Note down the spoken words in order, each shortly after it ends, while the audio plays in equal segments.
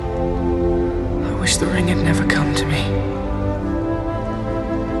the ring had never come to me.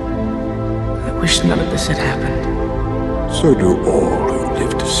 I wish none of this had happened. So do all who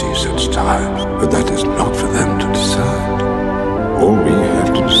live to see such times, but that is not for them to decide. All we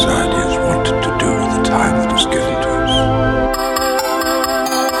have to decide is what to do with the time that is given to us.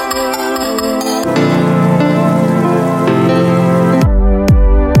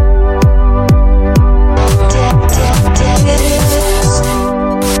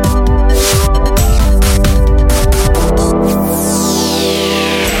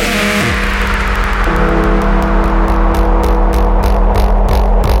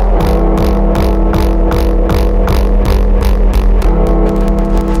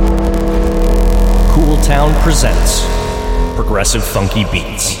 Presents Progressive Funky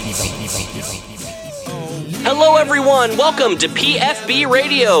Beats. Hello everyone, welcome to PFB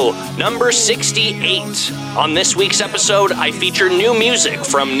Radio, number 68. On this week's episode, I feature new music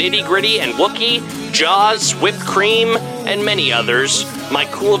from Nitty Gritty and Wookie, Jaws, Whipped Cream, and many others. My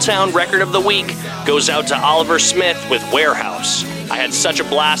Cool Town record of the week goes out to Oliver Smith with Warehouse. I had such a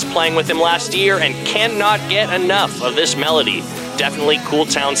blast playing with him last year and cannot get enough of this melody. Definitely Cool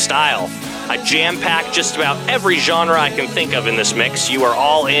Town style. I jam-pack just about every genre I can think of in this mix. You are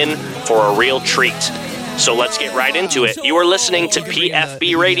all in for a real treat. So let's get right into it. You are listening to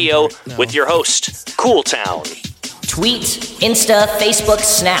PFB Radio with your host, Cool Town. Tweet, Insta, Facebook,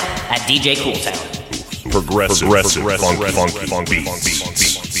 Snap at DJ Cool Town. Progressive funky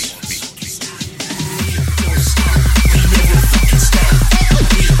beats.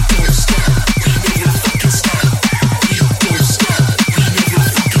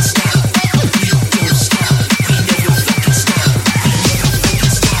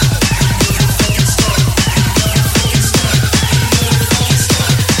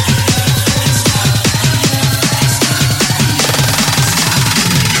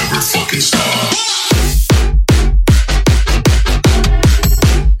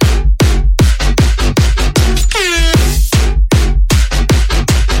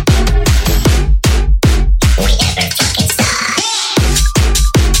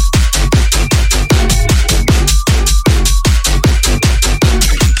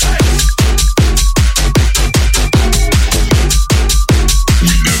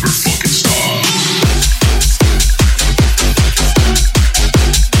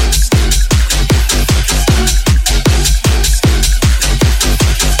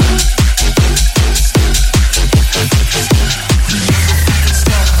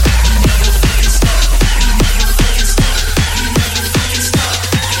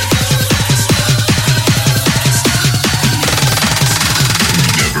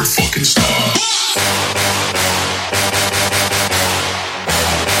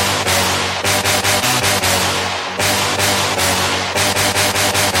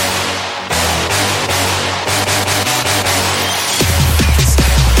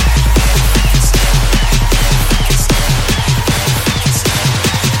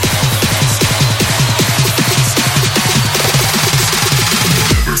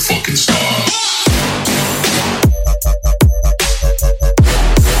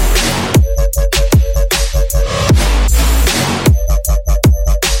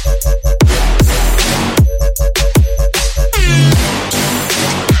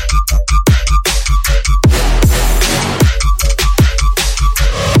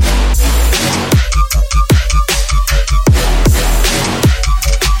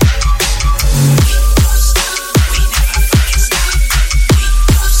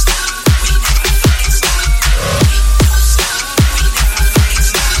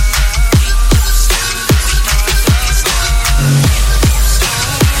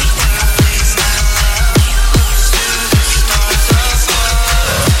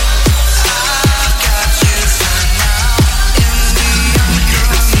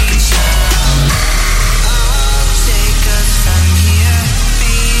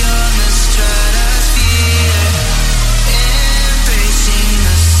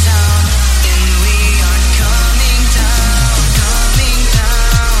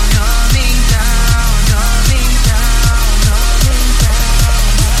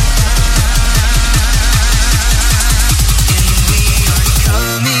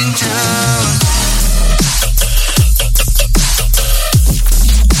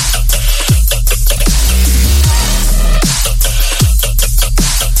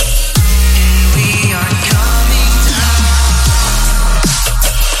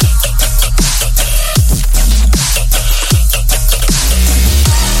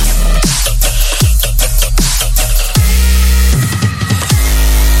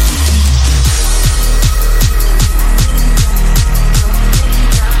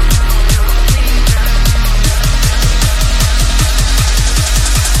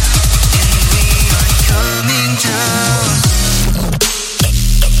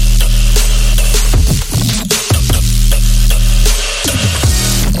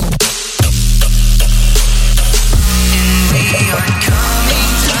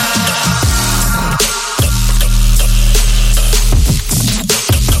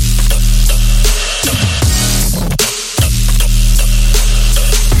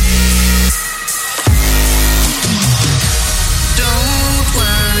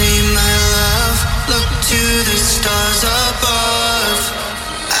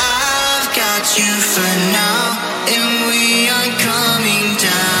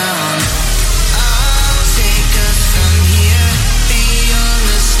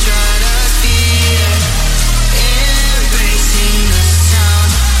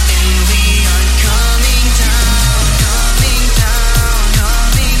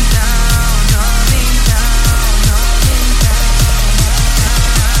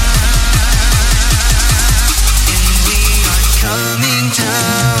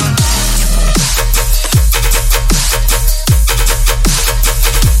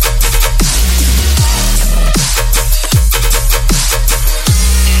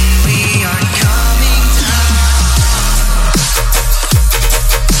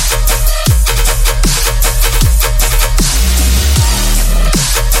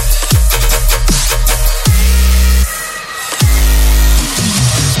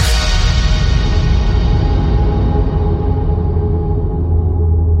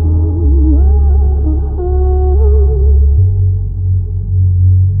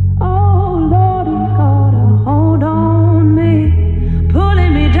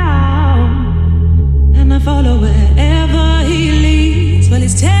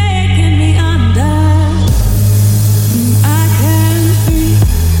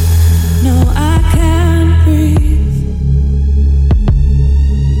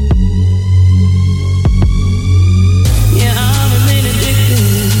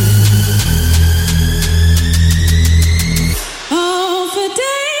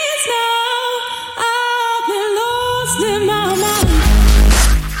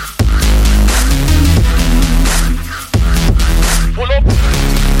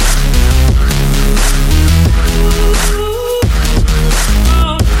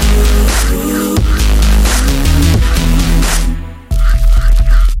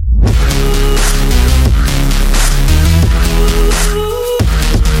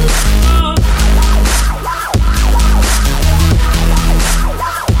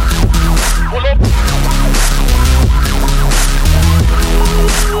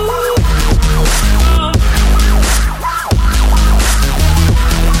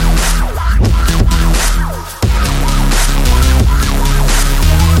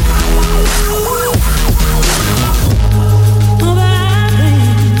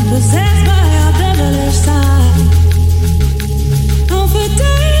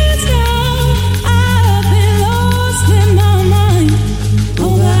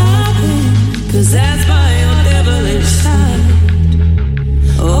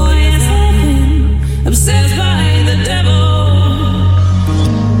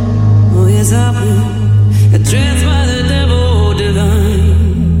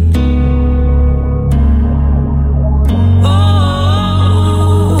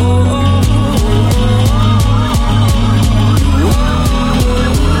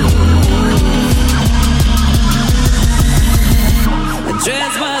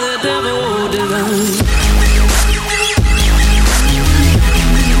 why the devil did.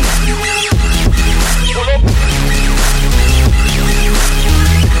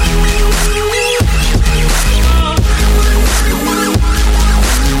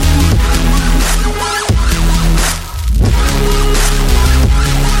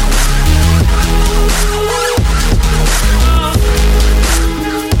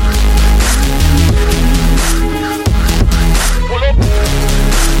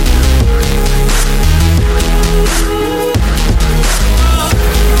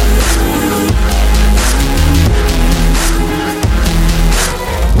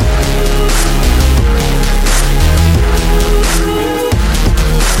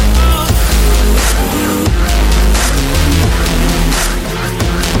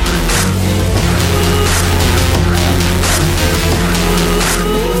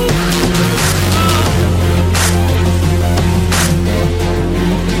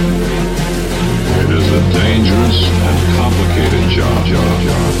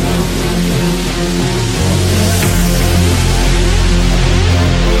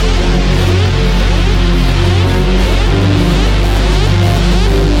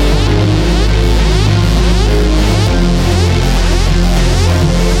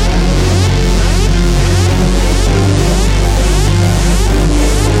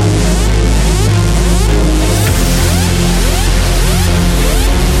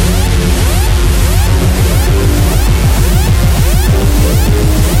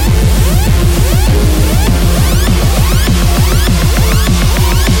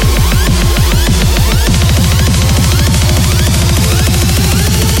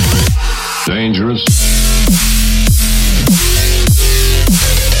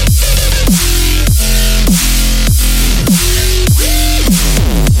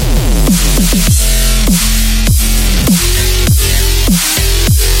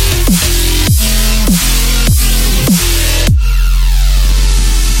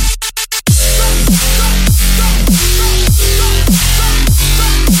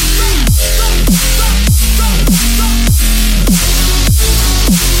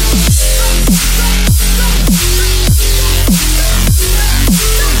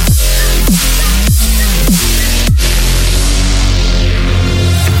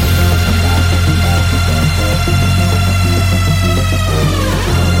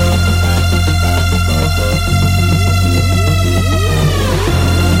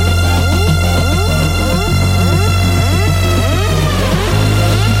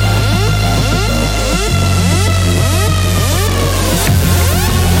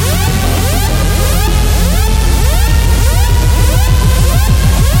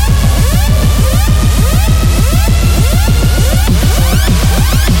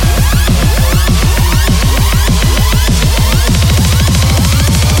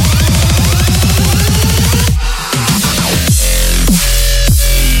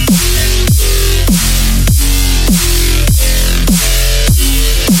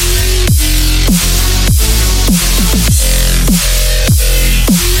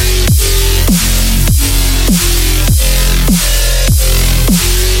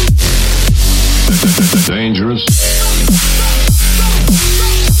 Dangerous.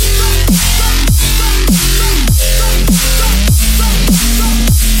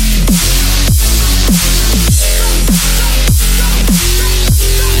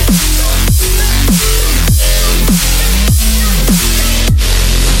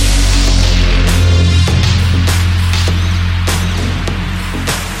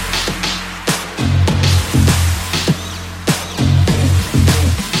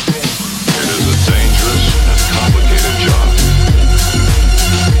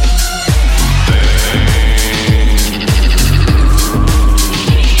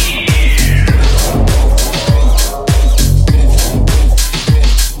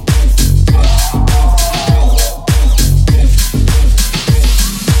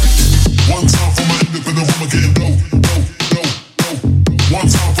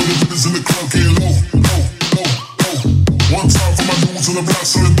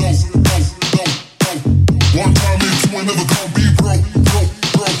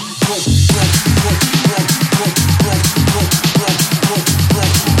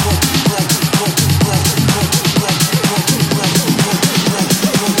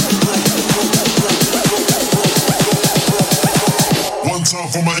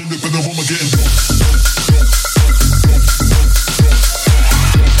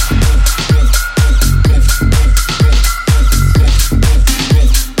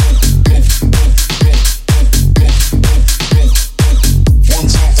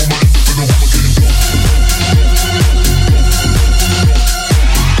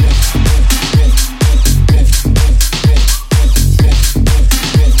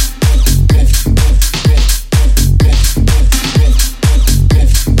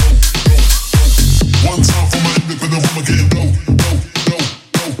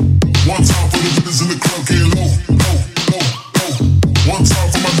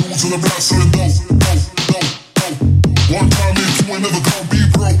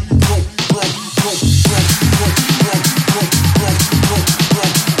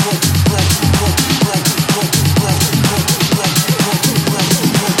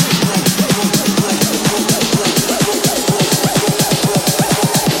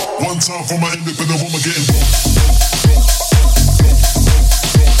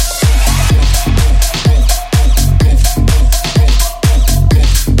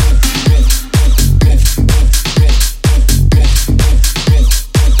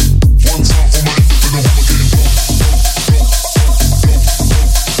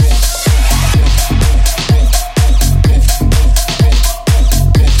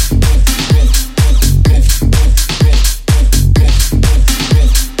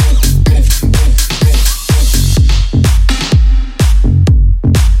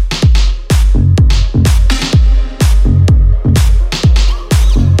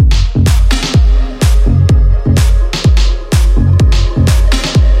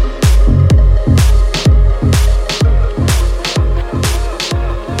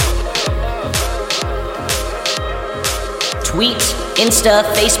 tweet, Insta,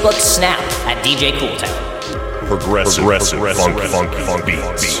 Facebook, Snap at DJ Cooltown. Progressive funk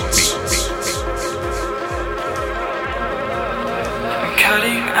beats. I'm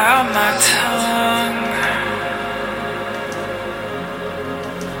cutting out my tongue.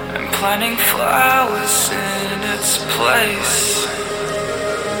 I'm planting flowers in its place.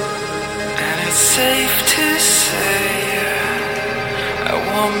 And it's safe to say I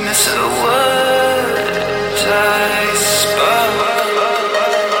won't miss a word I spoke.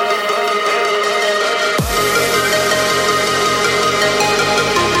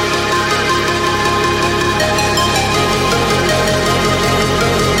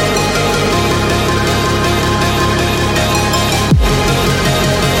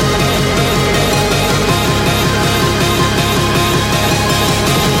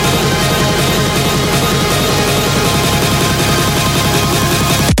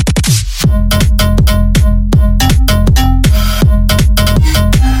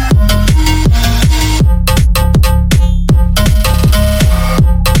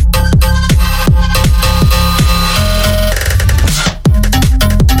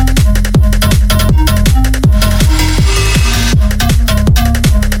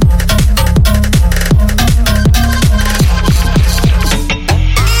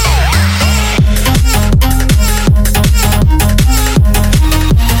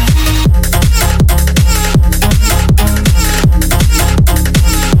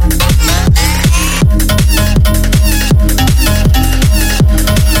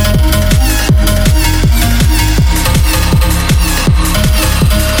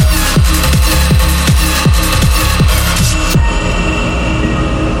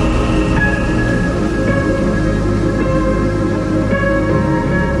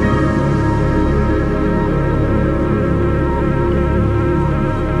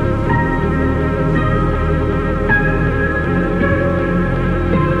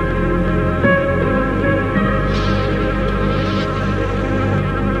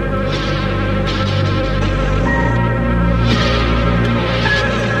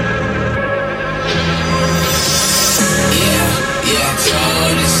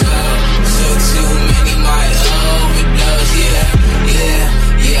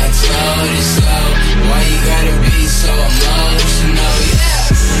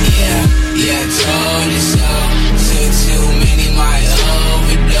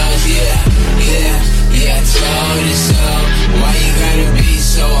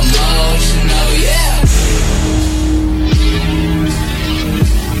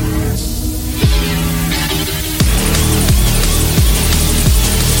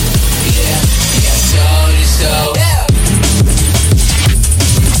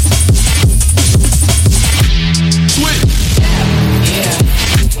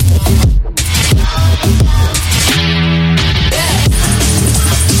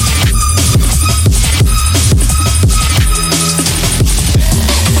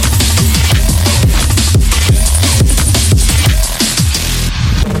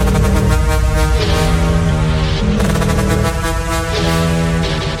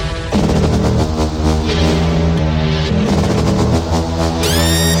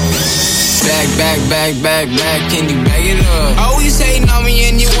 Back, can you bag it up? Always hating on me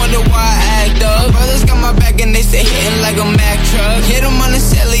and you wonder why I act up. Brothers got my back and they stay hitting like a Mack truck. Hit them on the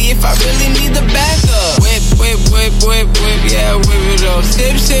celly if I really need the backup. Whip, yeah, whip it up.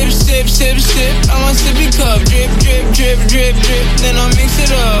 Sip, on my sippy cup. Drip, then I mix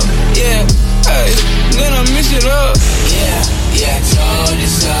it up. Yeah, hey, then I mix it up. Yeah, I told you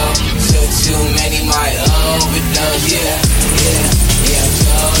so. Took too many, might overdose. Yeah, I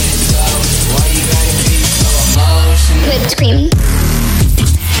told you so. Why you gotta be so emotional? Whipped cream.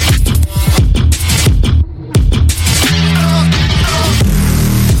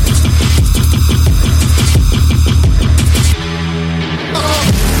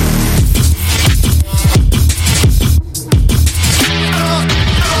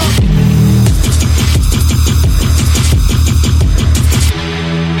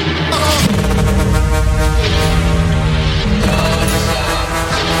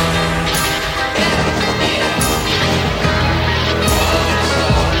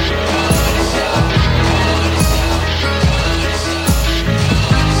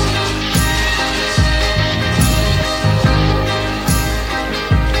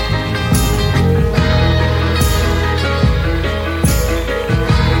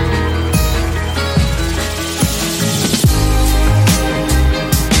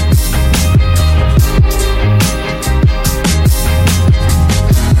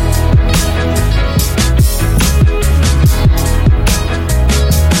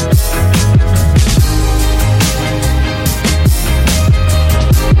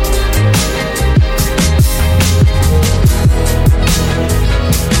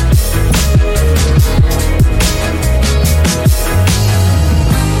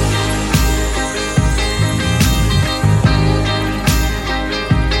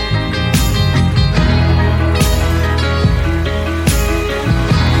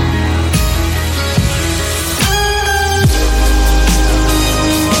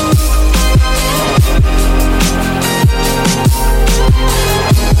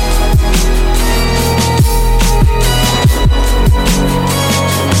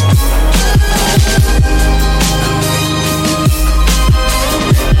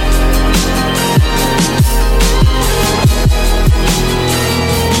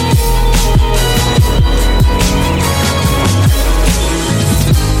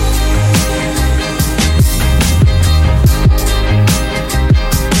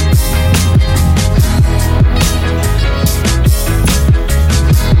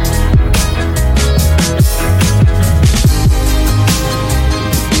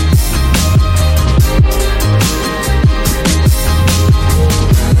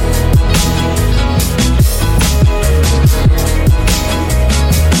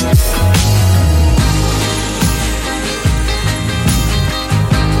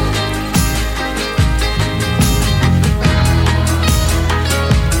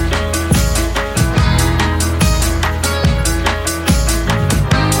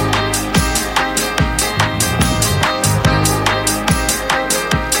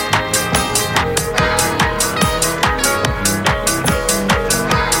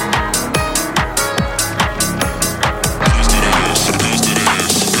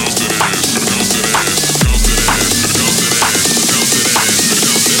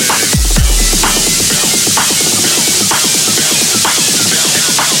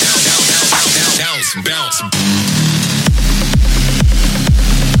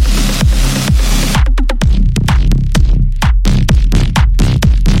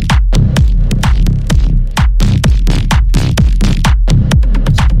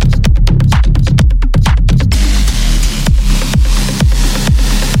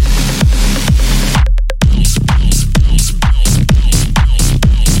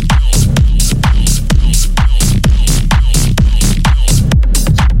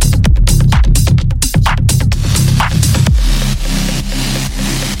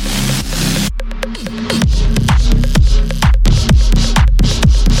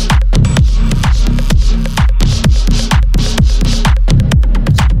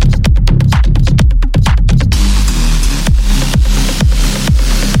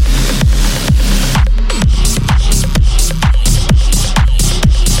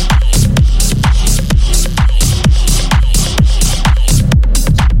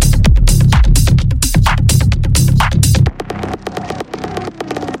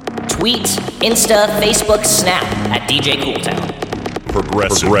 Tweet, Insta, Facebook, Snap at DJ Cooltown.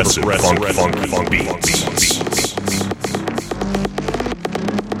 Progressive funk beats.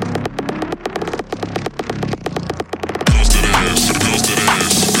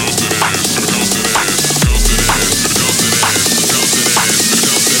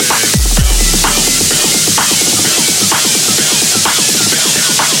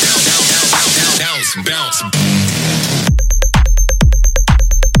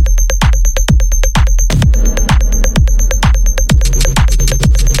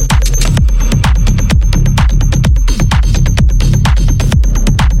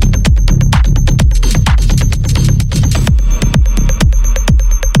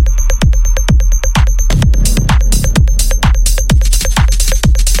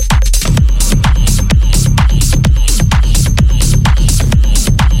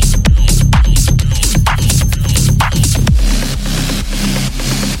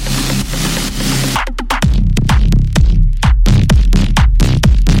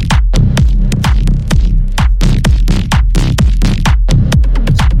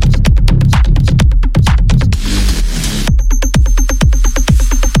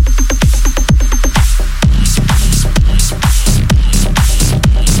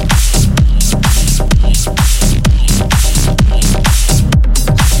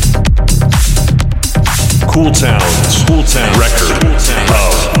 Cooltown record of the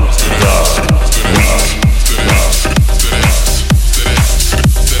week.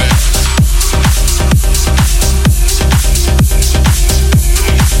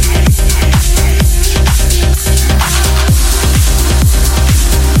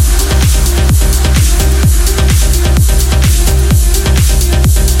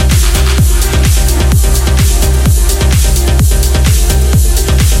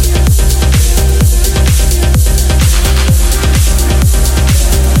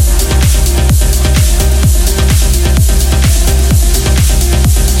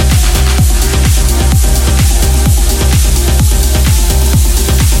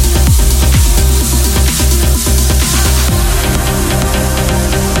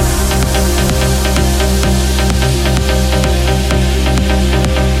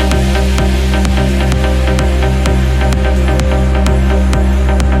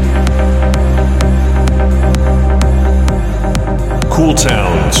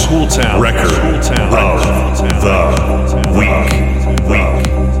 Cooltown record of the week.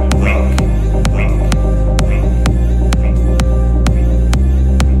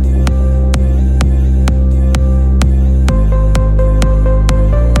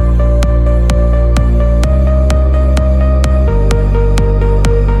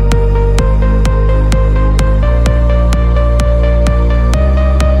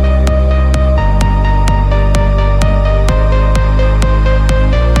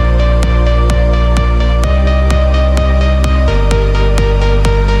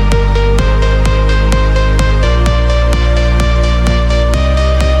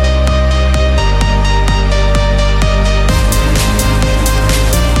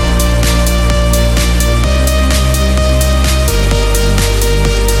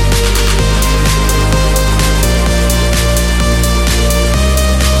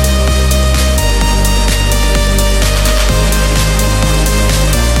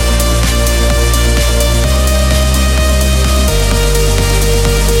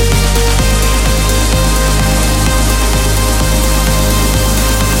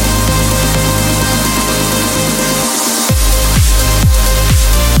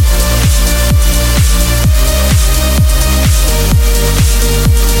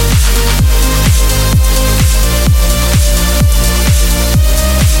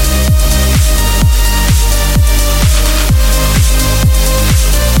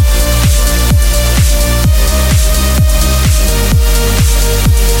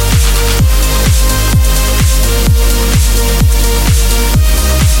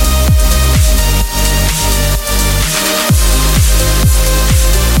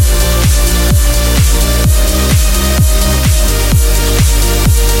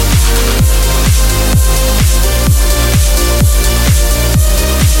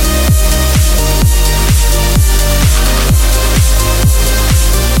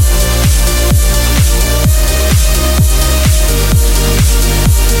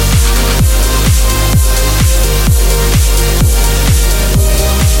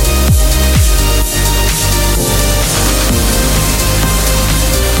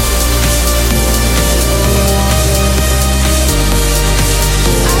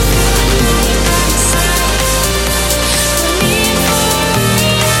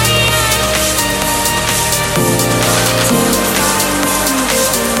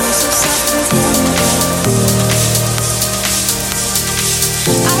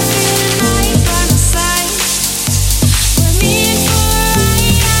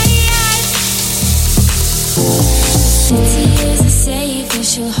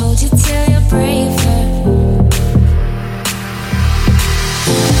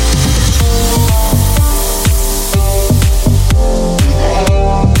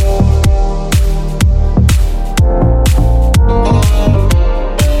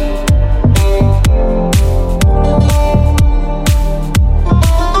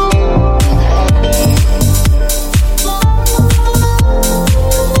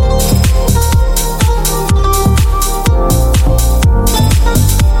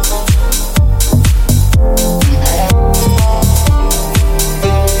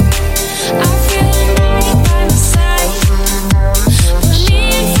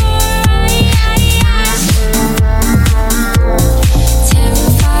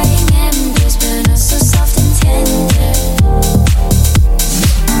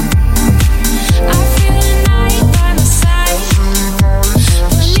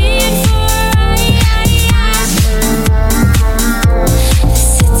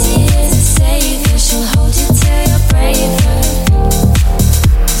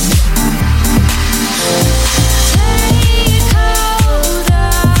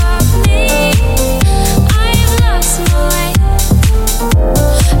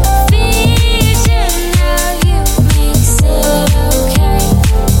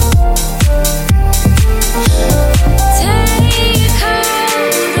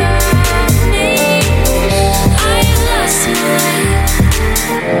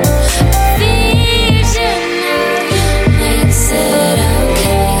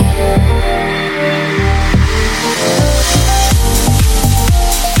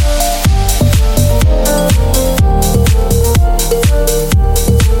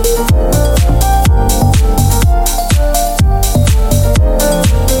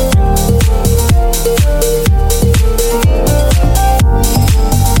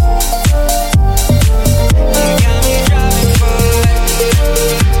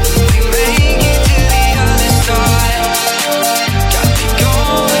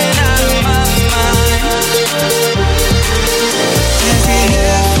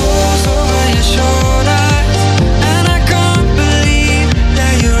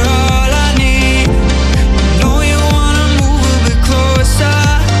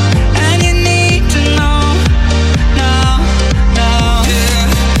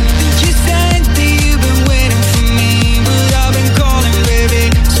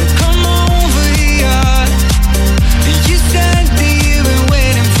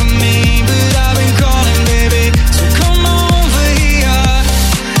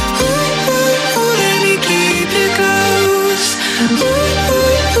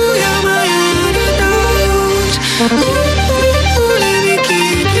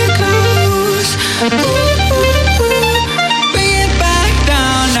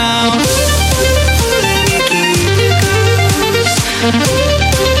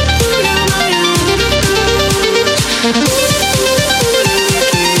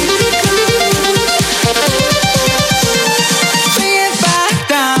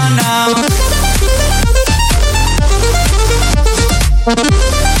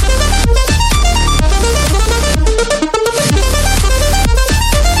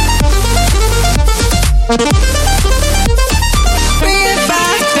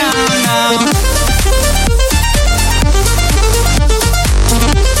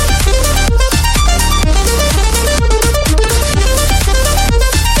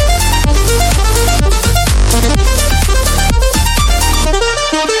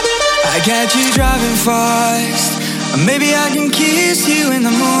 catch you driving fast, or maybe I can kiss you in the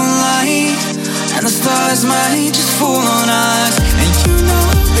moonlight, and the stars might just fall on us. And you know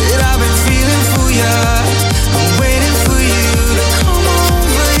that I've been feeling for you, I'm waiting for you to come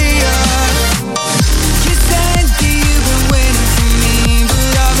over here. You said that you've been waiting for me, but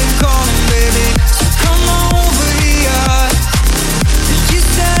I've been calling, baby, so come over here. You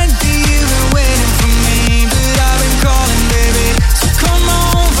said that you've been waiting for me, but I've been calling, baby, so come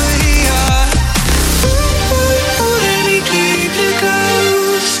over here. Ooh, let me keep you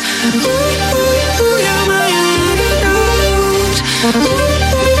close. Ooh, you're my antidote.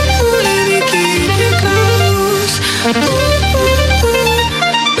 Ooh, let me keep you close.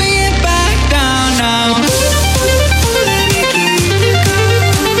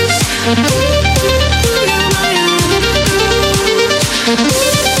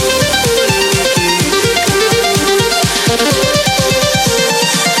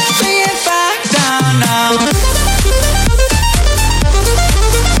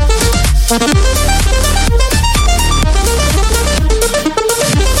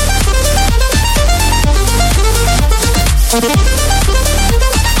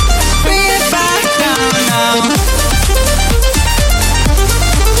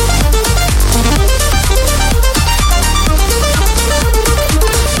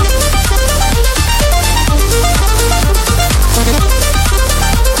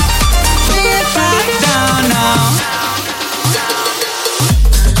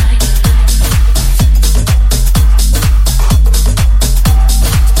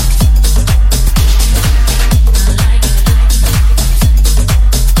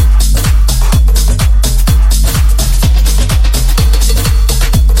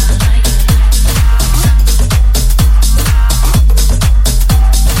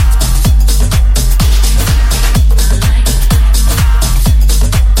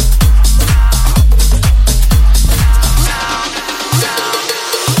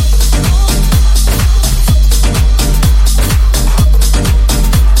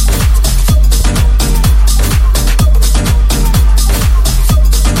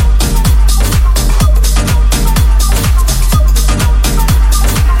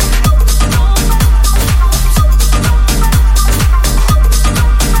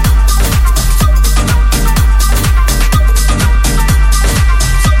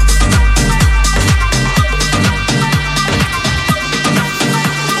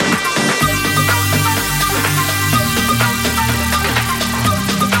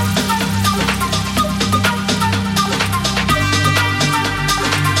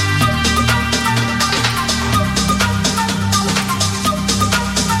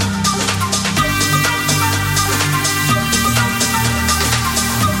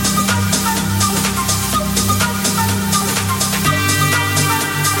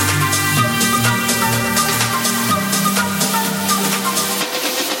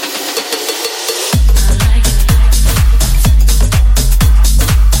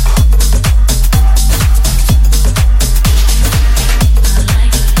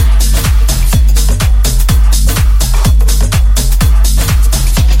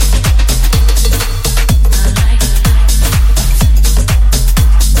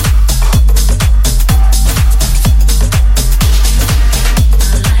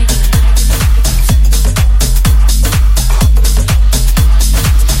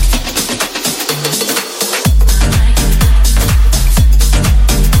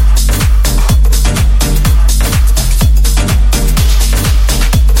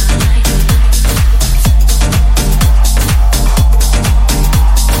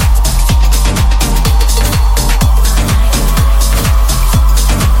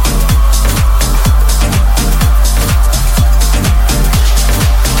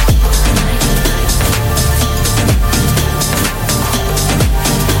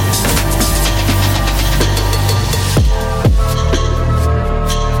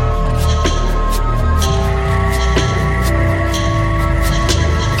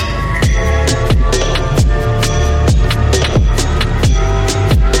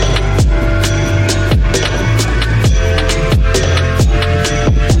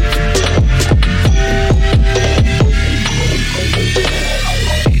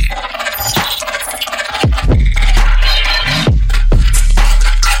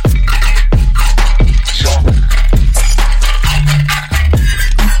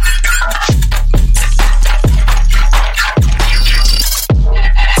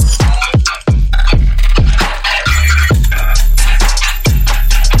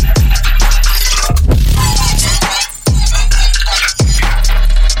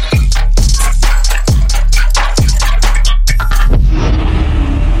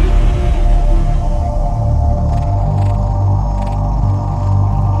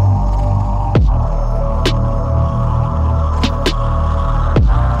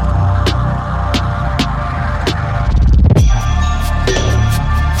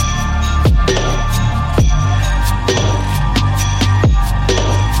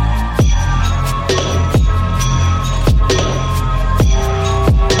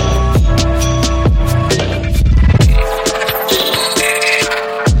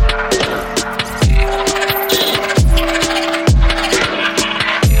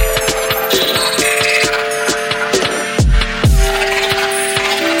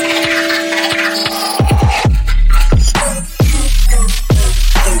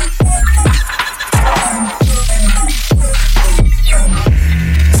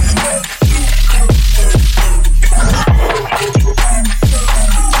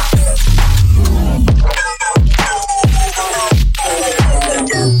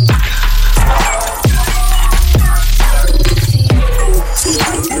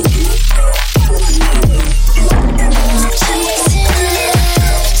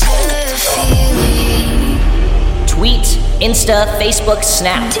 Insta, Facebook,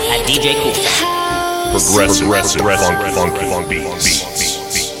 Snap at DJ Cool. Progressive funk beats.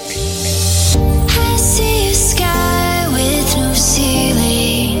 I see a sky with no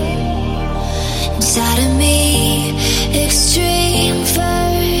ceiling. Inside of me, extreme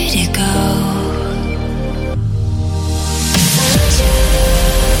vertigo. Found you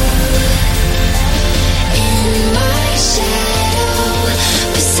in my shadow,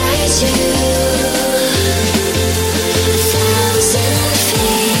 beside you.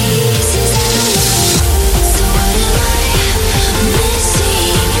 Faces I don't know. So what am I missing?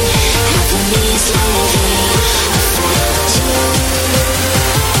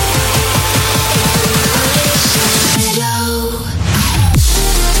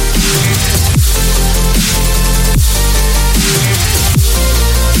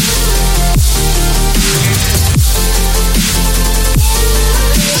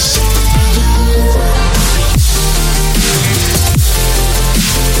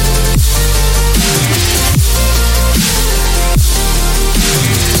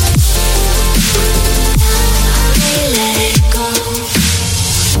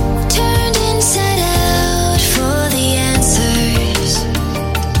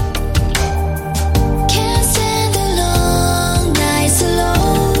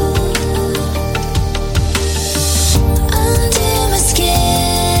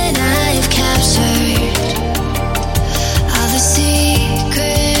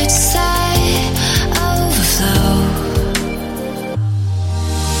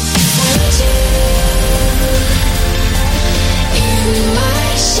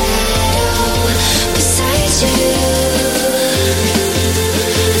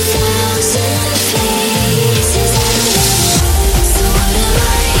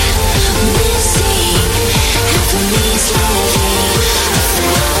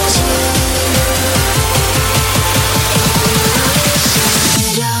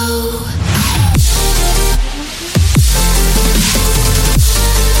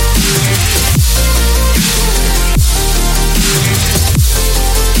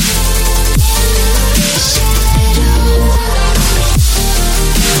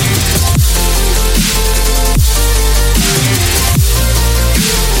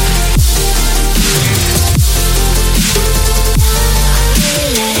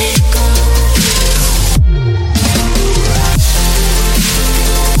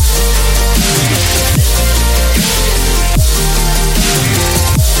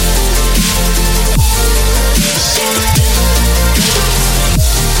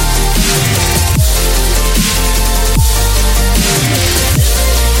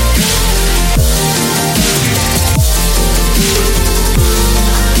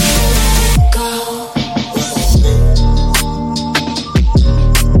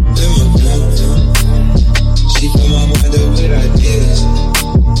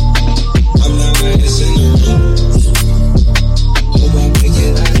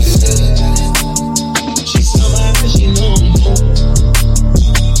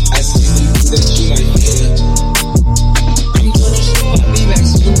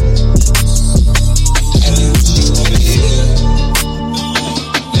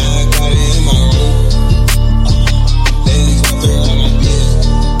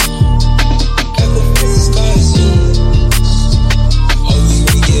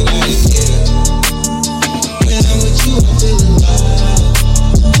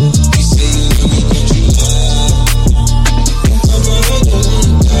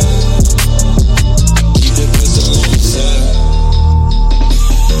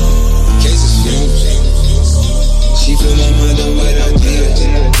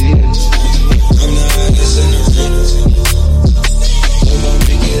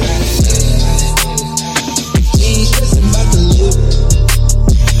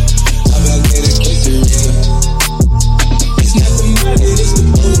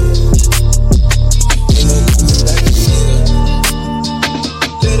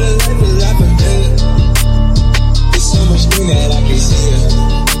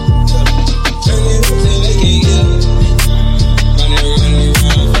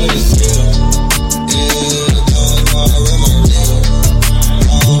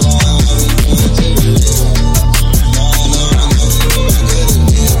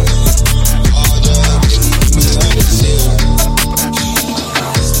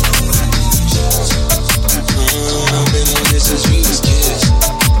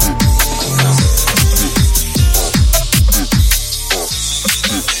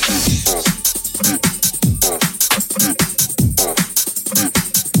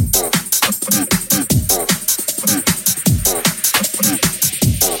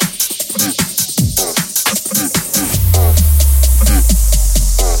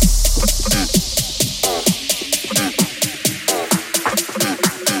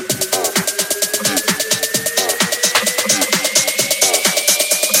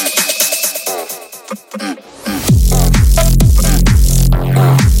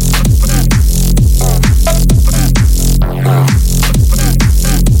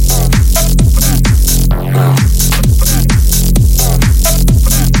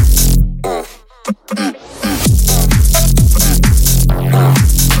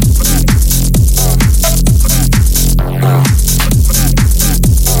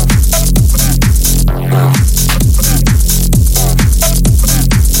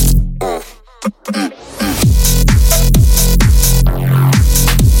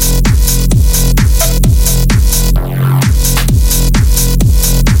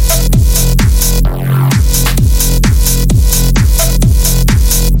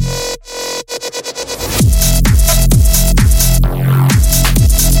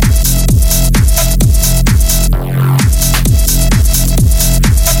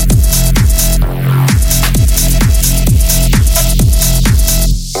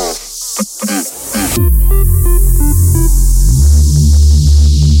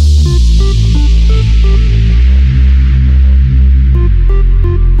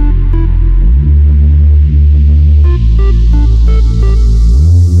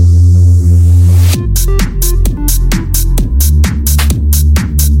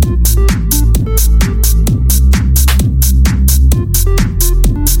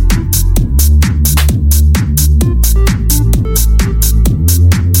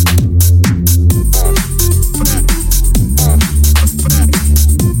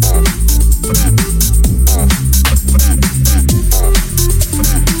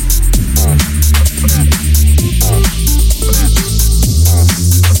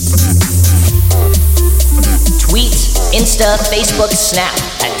 Insta, Facebook, Snap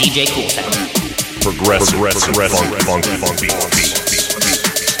at DJ Cooltown. Progressive funk beats.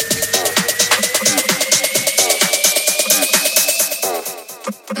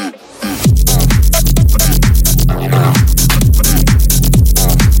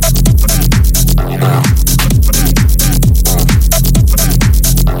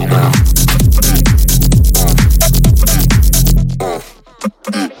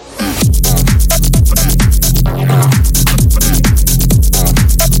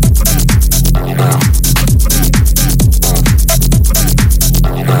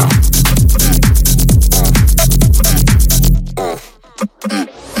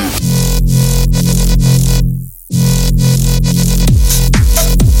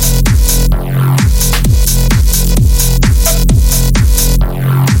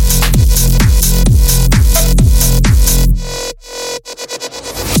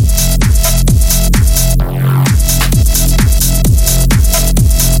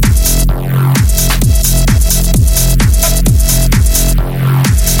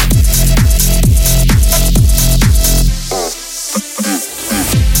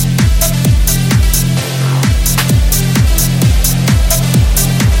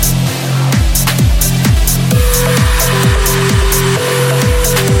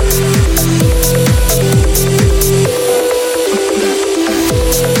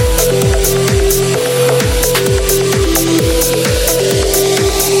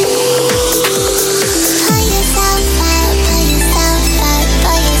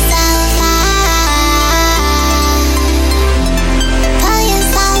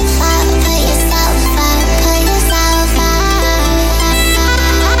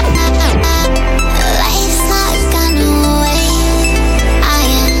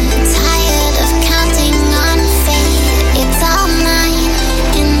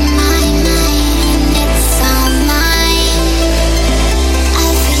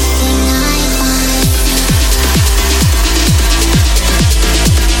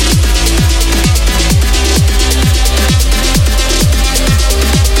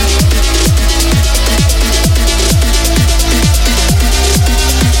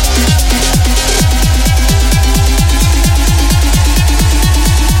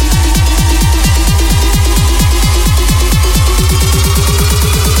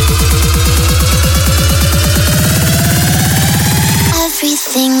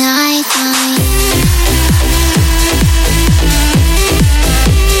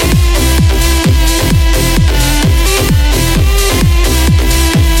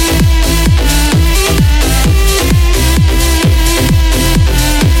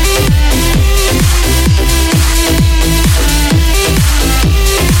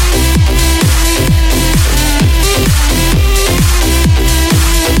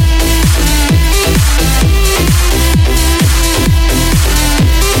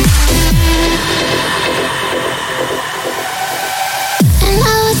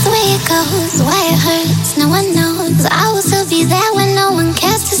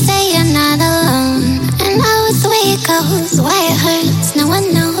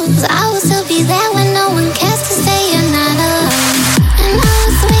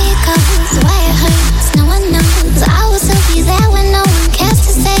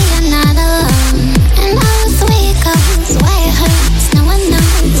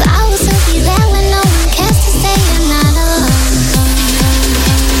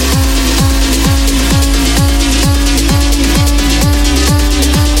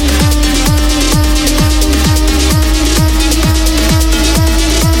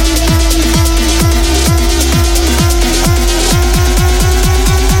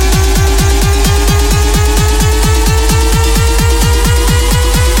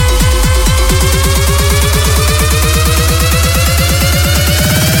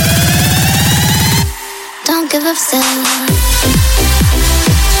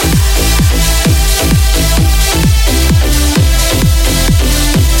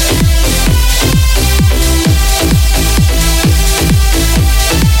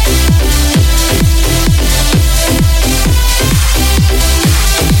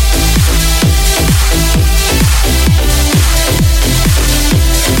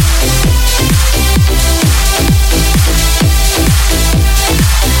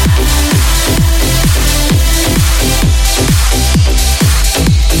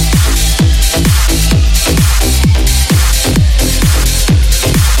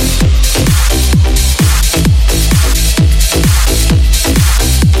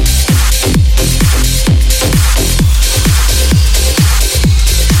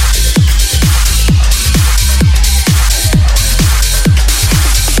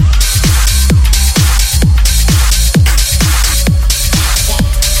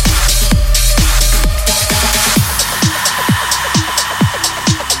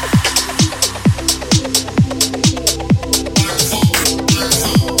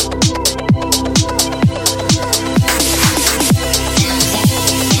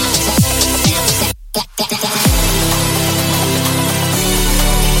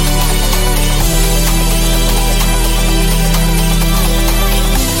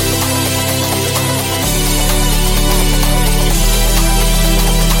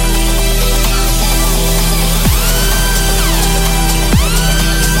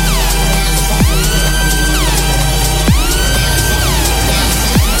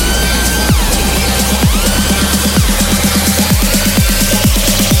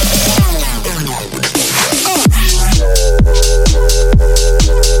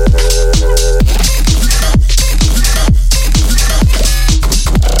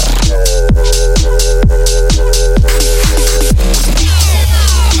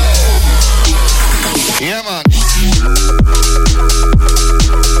 Yeah, man.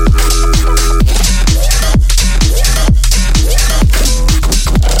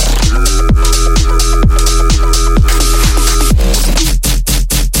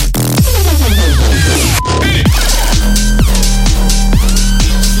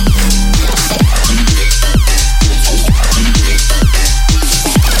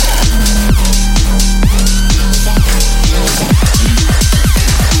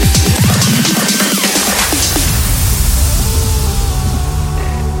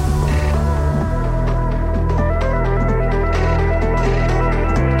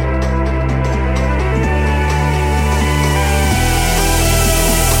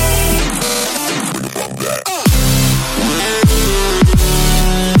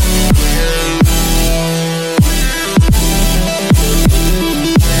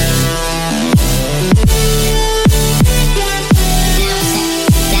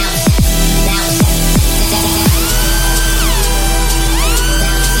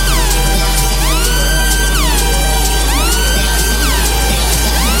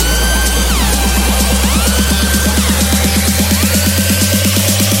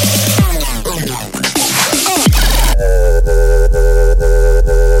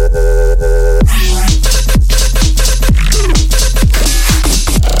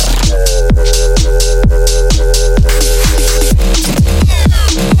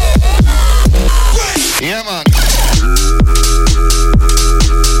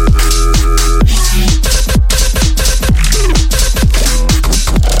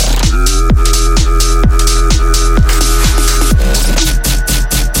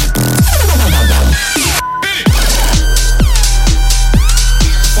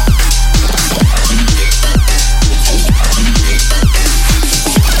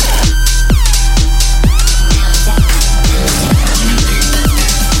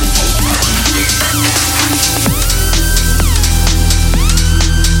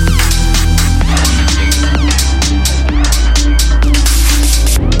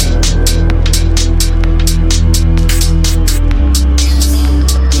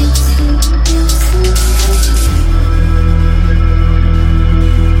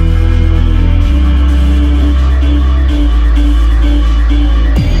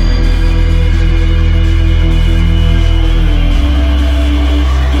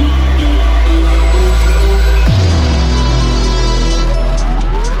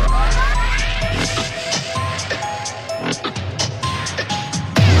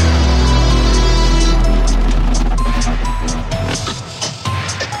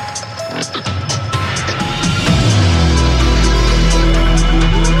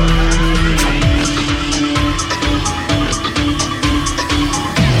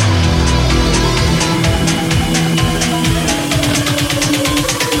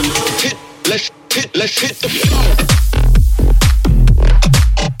 Let's hit the floor.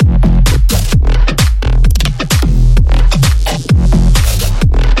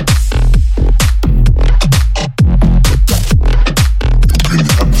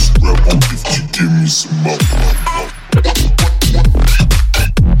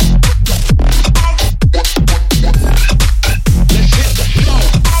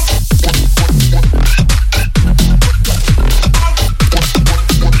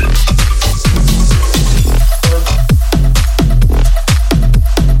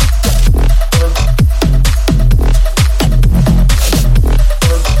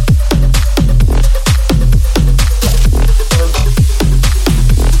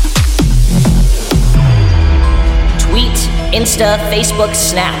 Insta, Facebook,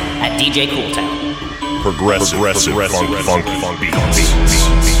 Snap at DJ Cooltown. Progressive funk beats.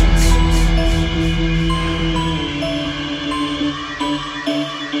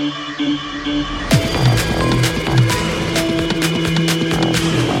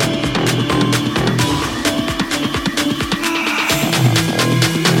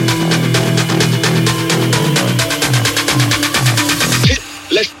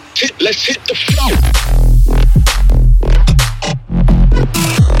 Let's hit the floor.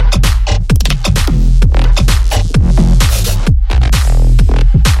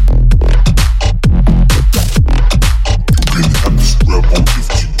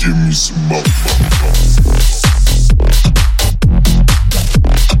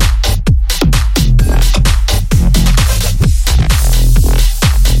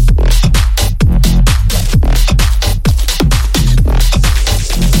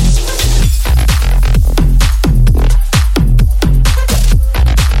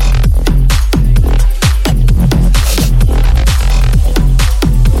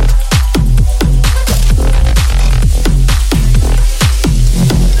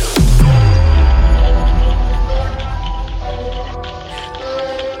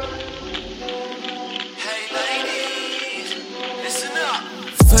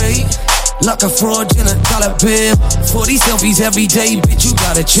 like a fraudulent dollar bill. 40 selfies every day, bitch, you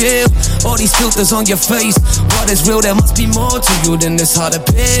gotta chill. All these filters on your face, what is real? There must be more to you than this hard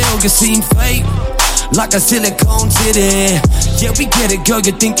appeal. You seem fake, like a silicone titty. Yeah, we get it, girl,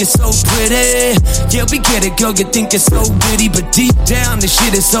 you think you're so pretty. Yeah, we get it, girl, you think you're so witty. But deep down, this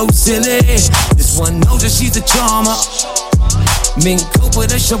shit is so silly. This one knows that she's a charmer. Mink coat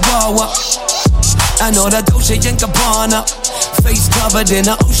with a chihuahua. I know that Dolce & Gabbana. Face covered in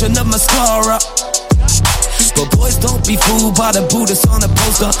an ocean of mascara. But boys, don't be fooled by the Buddhist on the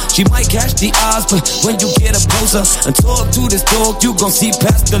poster. She might catch the eyes, but when you get up closer and talk to this dog, you gon' see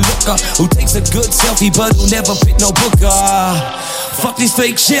past the looker who takes a good selfie, but who never pick no booker. Fuck these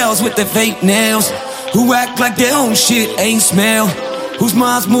fake shells with their fake nails, who act like their own shit ain't smell, whose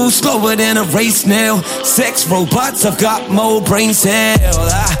minds move slower than a race snail. Sex robots have got more brain cells.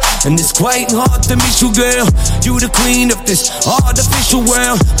 And it's quite hard to miss you, girl. You the queen of this artificial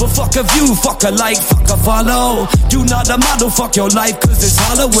world. But fuck a view, fuck a like, fuck a follow. You not a model, fuck your life, cause it's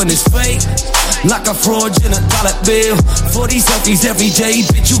hollow when it's fake. Like a fraudulent dollar bill. 40 selfies every day,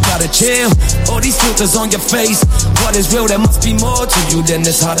 bitch, you gotta chill. All these filters on your face, what is real? There must be more to you than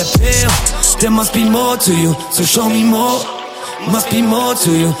this hard appeal. There must be more to you, so show me more. Must be more to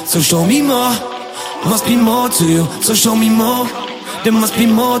you, so show me more. Must be more to you, so show me more. There must be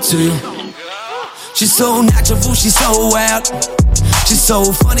more to you. She's so natural, she's so wild. She's so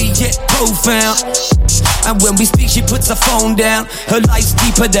funny yet profound. And when we speak, she puts her phone down. Her life's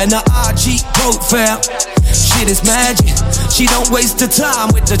deeper than her IG profile. Shit is magic. She don't waste her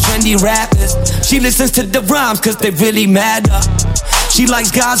time with the trendy rappers. She listens to the rhymes cause they really matter. She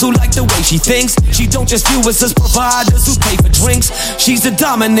likes guys who like the way she thinks. She don't just view us as providers who pay for drinks. She's the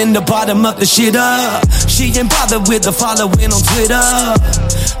diamond in the bottom of the shitter. She ain't bothered with the following on Twitter.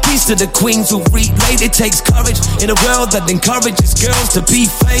 Peace to the queens who relate. It takes courage in a world that encourages girls to be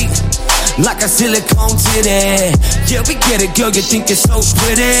fake. Like a silicone titty. Yeah, we get it, girl, you think you're so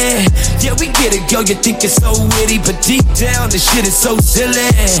pretty. Yeah, we get it, girl, you think you're so witty. But deep down, this shit is so silly.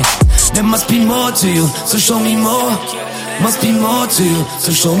 There must be more to you, so show me more. Must be more to you,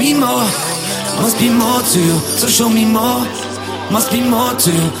 so show me more. Must be more to you, so show me more. Must be more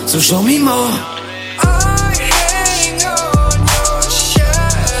to you, so show me more. I hang on your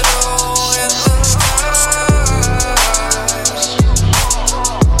shadow in the skies.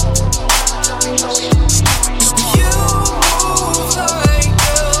 You move like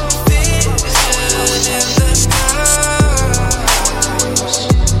a vision in the skies.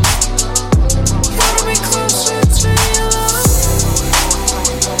 Wanna be closer to you.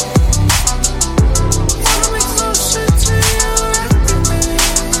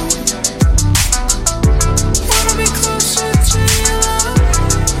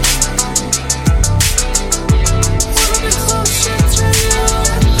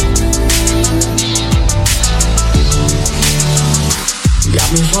 Got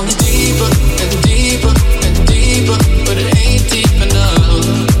me falling deeper and deeper and deeper, but it ain't deep enough.